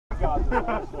got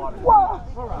this. What?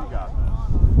 You got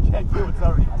this. Can't do what's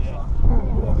already dead.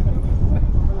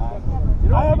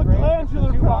 I have a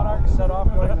glandular monarch set off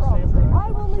going the same thing.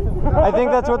 I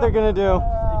think that's what they're gonna do.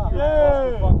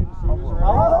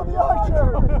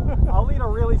 I'll lead a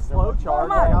really slow charge.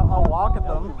 Like I'll walk at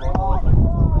them.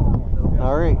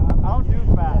 All right. I don't do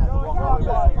fast.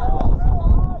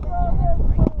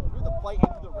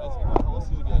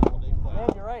 Man,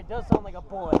 you're right. It does sound like a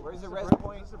bullet. Where's the res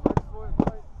point?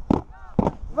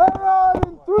 Let it on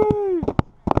in 3, 2,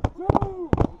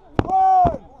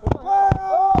 1.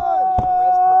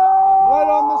 Right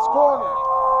on this corner.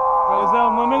 Is that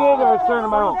unlimited or a certain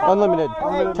amount? Unlimited.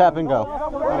 Tap and go.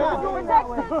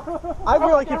 I'm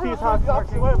really confused how to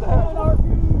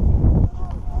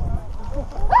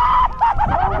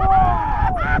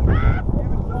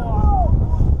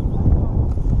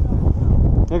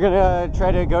They're gonna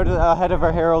try to go to the head of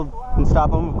our herald and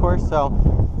stop them, of course. So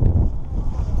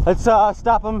let's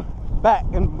stop them back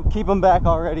and keep them back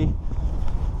already.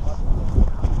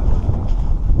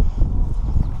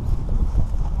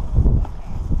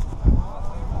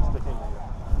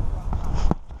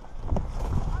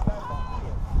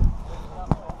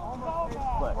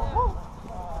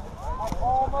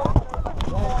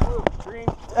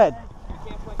 Ed.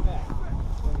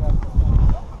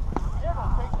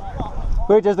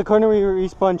 Wait, does the corner we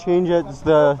respawn change it? It's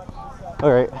the...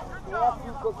 Alright. We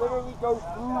have to literally go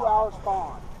through our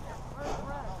spawn.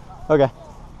 Okay.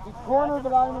 The corner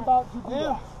that I'm about to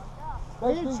do.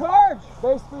 Basically, charge!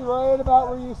 Basically right about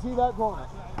where you see that corner.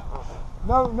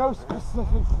 No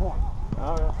specific point.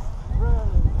 Okay.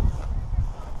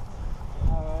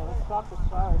 Alright, let's stop the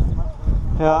charge.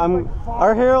 Yeah,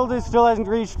 our herald still hasn't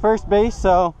reached first base,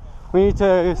 so we need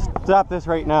to stop this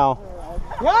right now.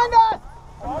 Behind us!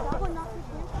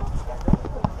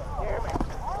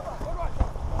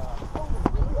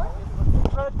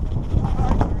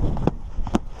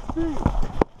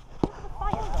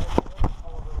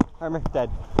 Armor dead.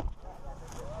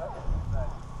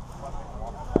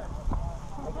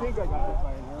 I think I got hit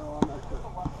by an arrow, I'm not sure.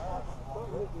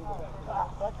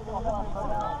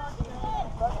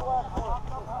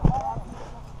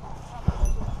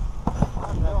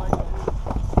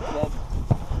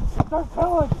 Start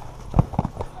filling!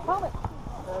 Helmet!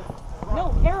 No,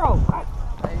 arrow!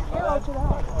 Arrow to the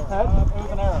head. It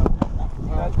was an arrow.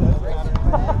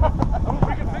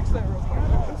 We can fix that real quick.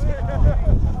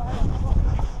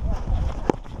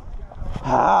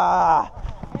 Ah!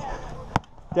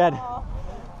 Dead.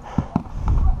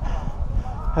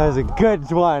 That was a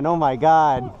good one. Oh my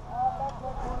god.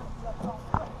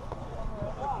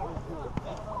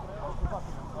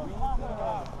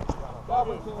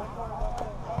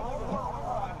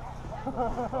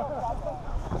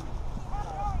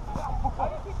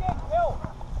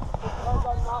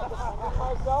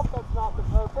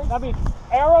 I mean,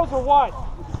 arrows or what?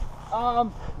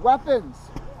 Weapons.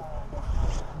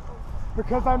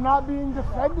 Because I'm not being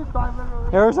defended by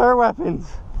literally. There's our weapons.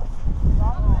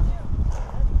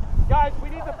 Guys, we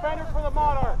need defenders for the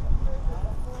Monarch.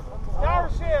 Tower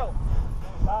shield.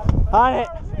 On it.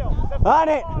 On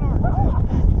it.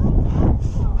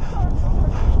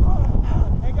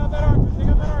 Take out that archer. Take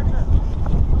out that archer.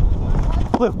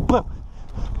 Blue, blue.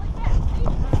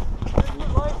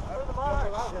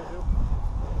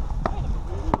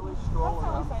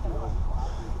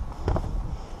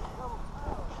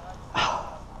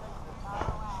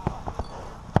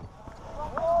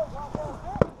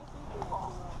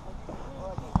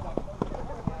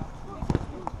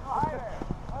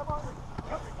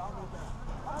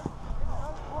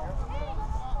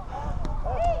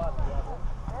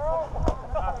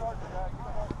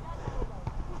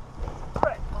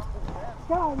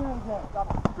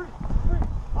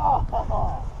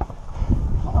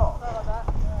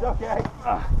 Okay.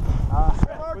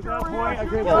 With that point, I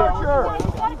agree with you. You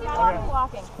gotta keep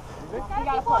walking. You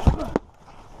gotta push.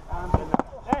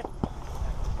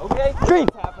 Okay. Green.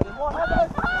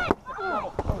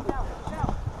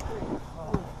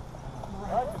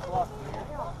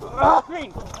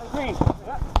 Green. Green.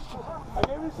 I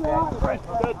gave it a shot.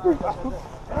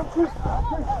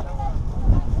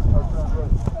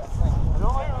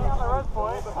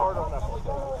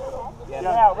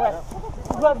 Yeah,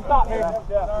 let him stop here.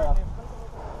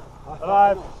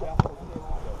 Alive.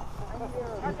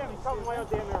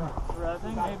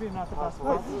 Maybe not the best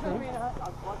one.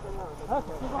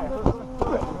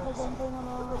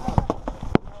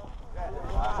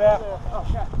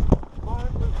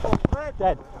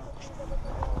 Dead.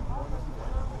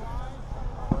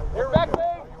 You're back,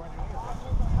 babe.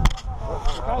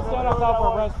 You guys stand on top of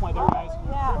our res point there, guys.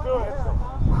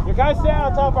 Yeah. You guys stand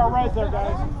on top of our res there,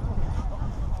 guys.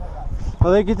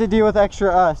 Well, they get to deal with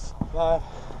extra us. I'm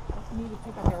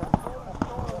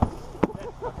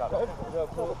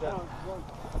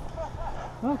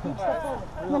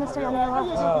gonna stay on the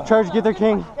left. Charge, get their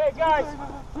king. Okay, guys.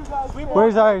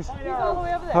 Where's ours? He's all the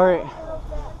way over there. Alright.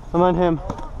 I'm on him.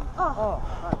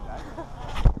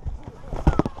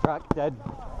 Rock dead.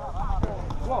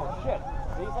 Whoa, shit.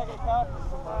 These I get caught?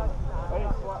 I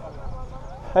didn't swat.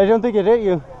 I don't think it hit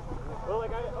you. Well,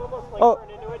 like, I almost like Oh.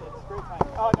 turned into it. It's screw time.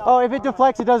 Oh, no. Oh, if it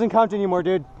deflects, it doesn't count anymore,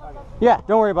 dude. Yeah,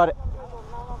 don't worry about it.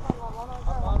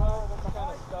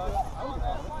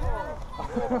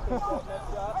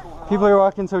 People are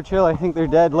walking so chill, I think they're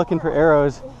dead looking for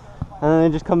arrows. And then they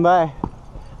just come by.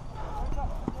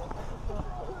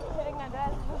 Kidding, not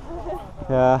dead.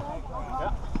 Yeah.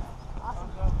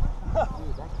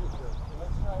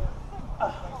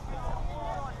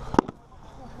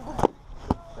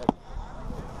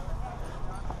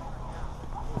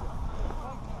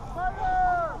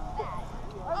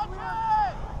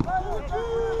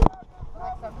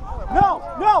 No,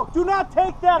 no, do not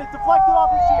take that. It's deflected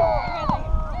off his shield.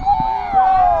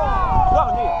 No,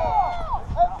 Neil.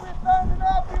 Everything in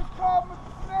every problem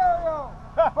scenario.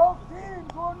 Both teams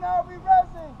will now be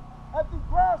resting at the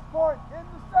grass point in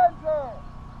the center.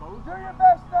 Do your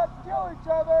best not to kill each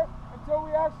other until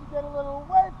we actually get a little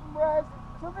away from res,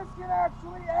 so this can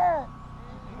actually end.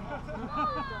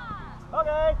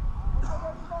 Okay.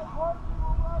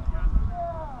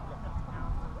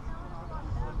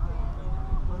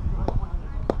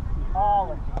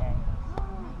 All of the game.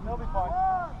 They'll be fine.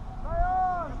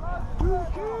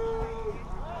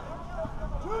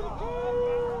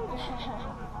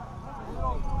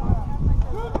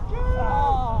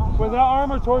 Without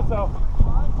arm or torso?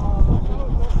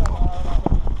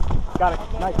 Got it.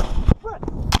 Nice.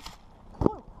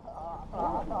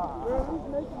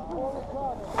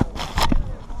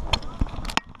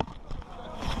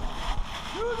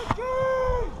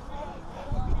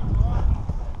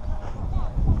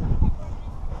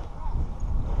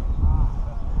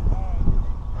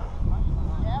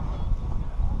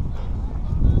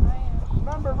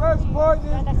 Remember, rest point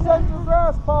is the center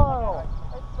grass pile.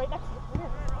 Right next to you.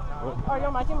 Oh,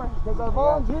 you're my teamer. Because our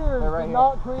volunteers did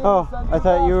not create Oh, the center I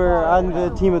thought you grass were pile. on the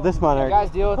team of this monarch. guys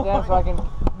deal with them so I can.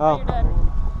 Oh. You're dead.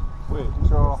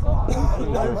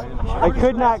 I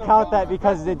could not count that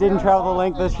because it didn't travel the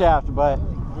length of the shaft, but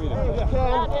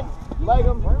Leg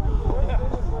 'em.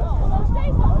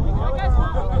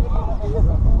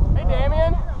 Hey,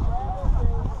 Damien.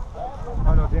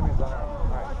 Oh no, Damien's on there.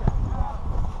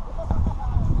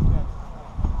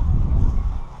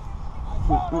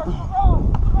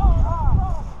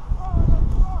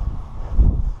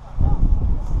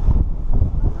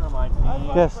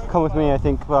 yes, come with me. I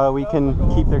think we can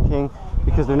keep their king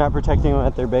because they're not protecting them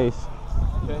at their base.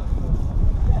 Okay.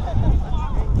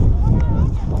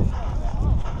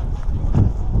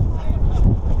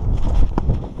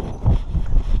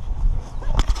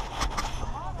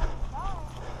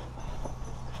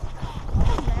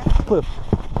 Blue.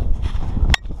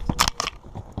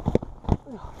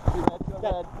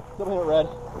 Come here, Red.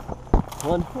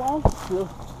 1, 2.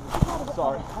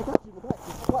 Sorry.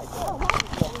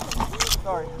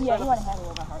 Sorry. Yeah, you want to have a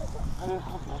little bit harder. I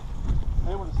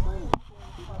didn't want to swing.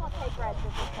 I'll take red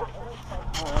just this time.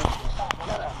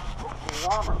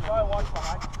 Robert, probably watch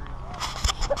behind you.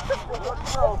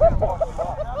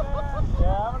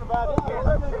 Yeah, I'm in a bad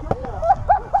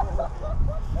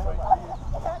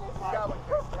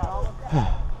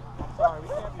Sorry, we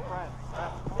can't be friends.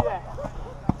 Yeah.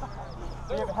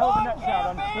 We have a hell of a net shot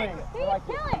on the string. He's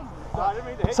killing. I didn't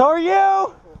mean to hit So are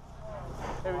you?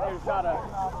 It was not a...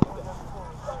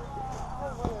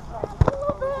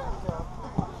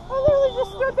 I literally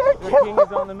just stood there. Your king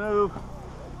is on the move.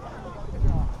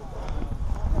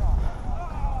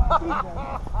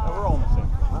 We're all in the same.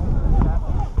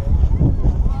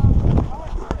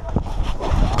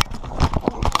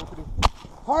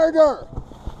 Harder!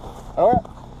 Alright.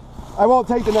 I won't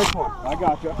take the next one. I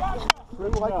got you.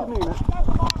 Swim like you mean it.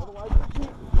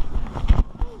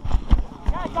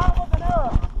 Yeah, got him with an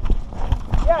arrow.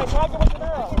 Yeah, tag him with an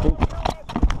arrow.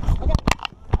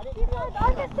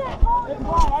 I'll get that. It's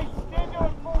fine. I did do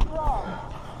it full draw.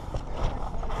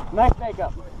 Nice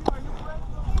makeup.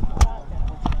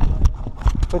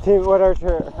 What team? What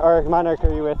our monarch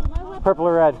are you with? Purple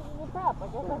or red? Well, crap. I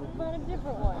guess I have to find a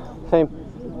different one. Same.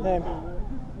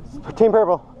 Team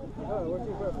purple.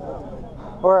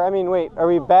 Or I mean, wait. Are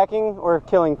we backing or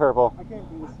killing purple?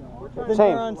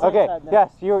 Same. Okay.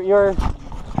 Yes. You're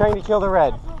trying to kill the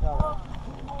red.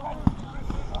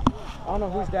 I don't know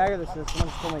whose dagger this is. Someone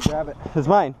just told me to grab it. It's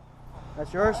mine.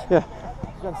 That's yours? Yeah. I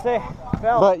was gonna say,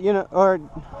 fell. But you know, or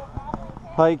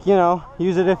Like, you know,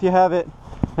 use it if you have it,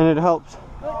 and it helps.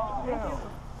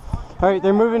 Alright,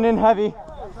 they're moving in heavy.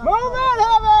 Move in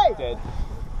heavy! Dead.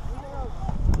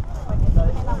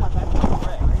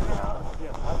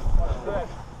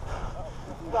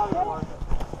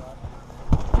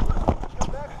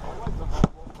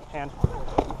 Hand.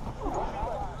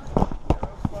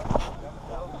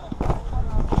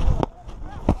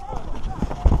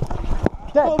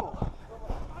 Dead.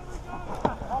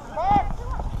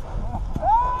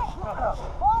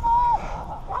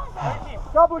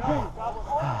 Double key.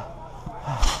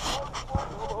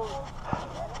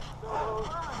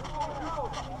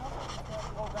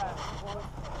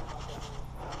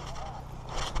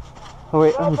 Oh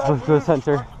wait, I'm supposed to go to the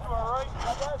center.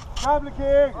 Double key.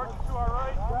 Get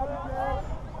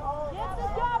the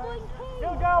goblin king.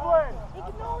 Kill goblin.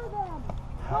 Ignore them.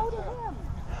 Go to him.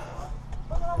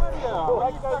 What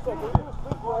do you guys think? Are you going to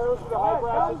sleep arrows to the high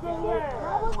ground? He's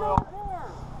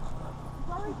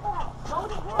already back. Go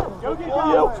to him. Go get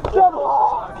goblin.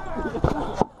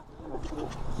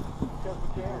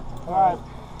 Alright.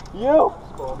 You?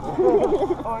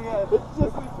 Oh yeah, it's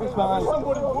just somebody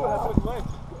would have his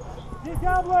legs. Get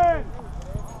goblin!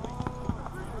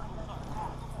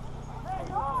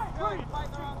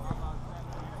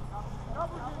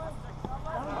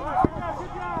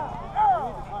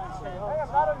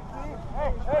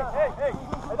 Hey!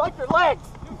 I like your legs!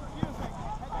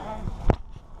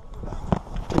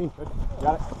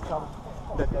 Got it.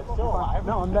 That's still alive.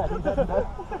 No, I'm dead. He's dead.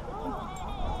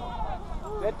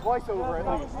 Dead twice over, I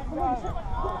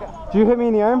think. Did you hit me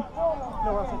in the arm?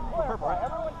 No, we're on purple,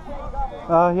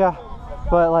 right? Yeah.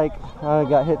 But like, I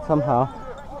got hit somehow.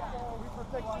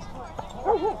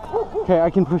 Okay, I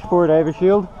can push forward. I have a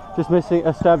shield. Just missing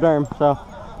a stabbed arm, so.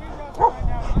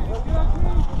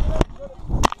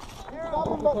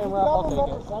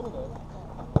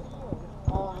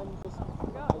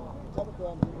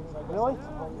 Really?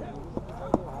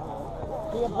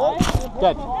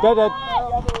 Dead.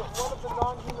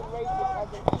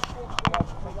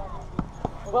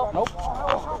 Well, nope.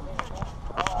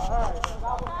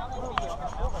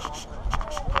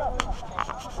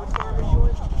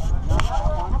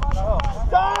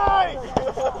 Die!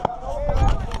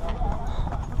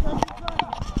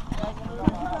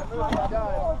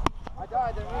 I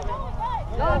died. They're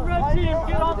moving. Done, red team,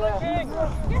 get off the king!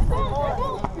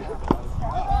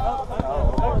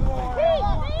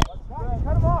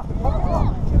 Cut him off!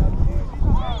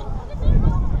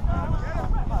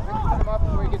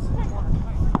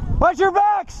 Watch your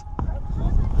backs!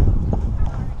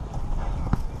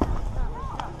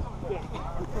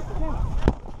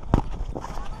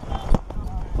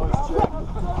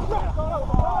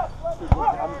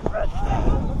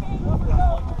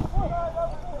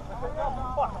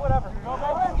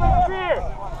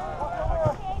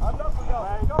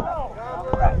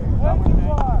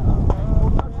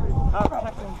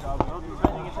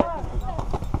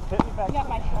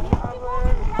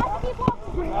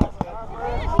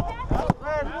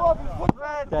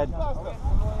 Dead.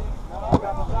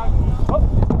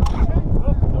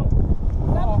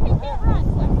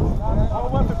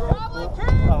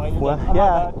 Well,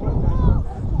 yeah.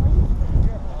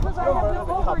 Because I have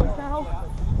no ovaries now.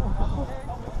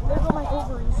 There go my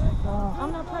ovaries.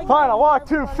 I'm not pregnant. Fine, I'll walk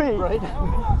 2 feet. Right.